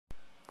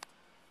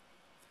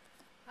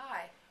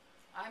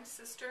I'm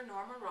Sister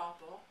Norma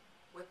Raupple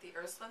with the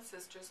Ursuline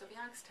Sisters of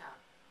Youngstown.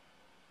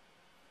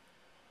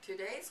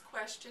 Today's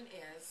question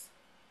is,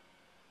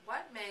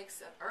 what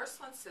makes an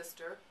Ursuline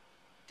sister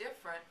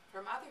different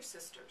from other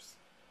sisters?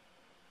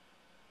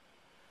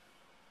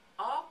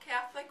 All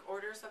Catholic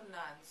Orders of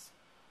Nuns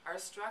are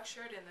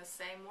structured in the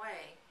same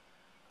way,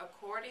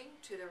 according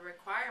to the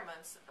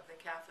requirements of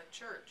the Catholic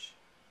Church.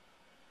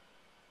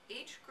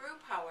 Each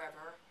group,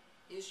 however,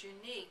 is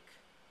unique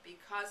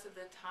because of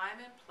the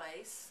time and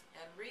place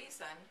and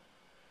reason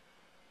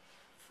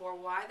for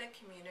why the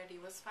community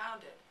was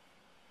founded.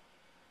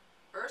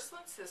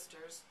 Ursuline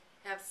Sisters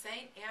have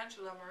Saint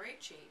Angela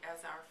Merici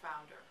as our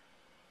founder.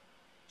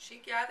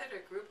 She gathered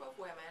a group of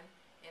women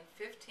in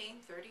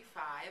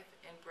 1535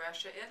 in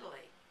Brescia,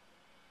 Italy,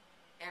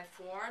 and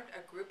formed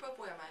a group of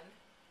women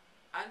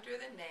under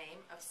the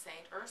name of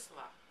Saint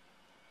Ursula.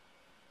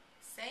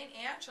 Saint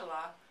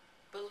Angela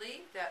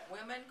believed that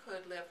women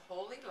could live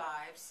holy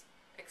lives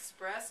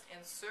expressed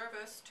in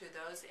service to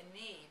those in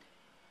need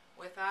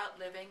without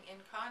living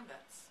in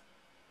convents.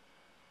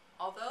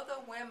 Although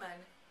the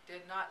women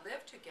did not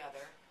live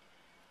together,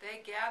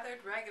 they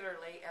gathered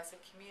regularly as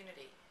a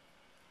community.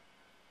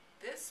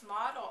 This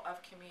model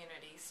of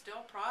community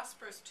still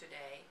prospers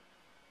today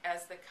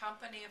as the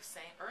Company of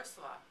Saint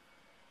Ursula,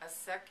 a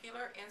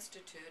secular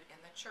institute in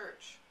the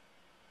Church.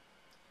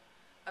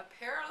 A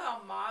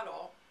parallel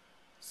model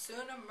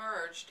soon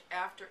emerged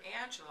after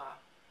Angela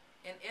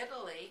in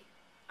Italy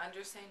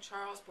under St.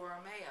 Charles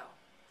Borromeo,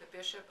 the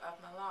Bishop of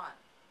Milan.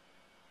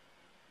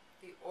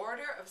 The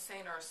Order of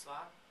St.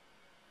 Ursula,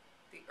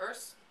 the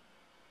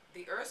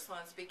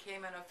Ursulines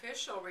became an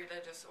official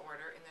religious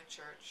order in the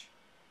Church,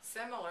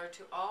 similar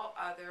to all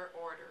other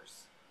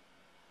orders.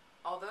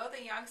 Although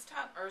the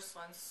Youngstown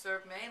Ursulines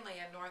serve mainly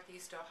in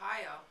Northeast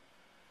Ohio,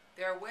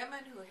 there are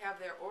women who have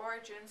their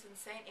origins in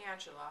St.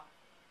 Angela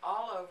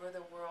all over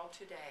the world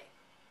today.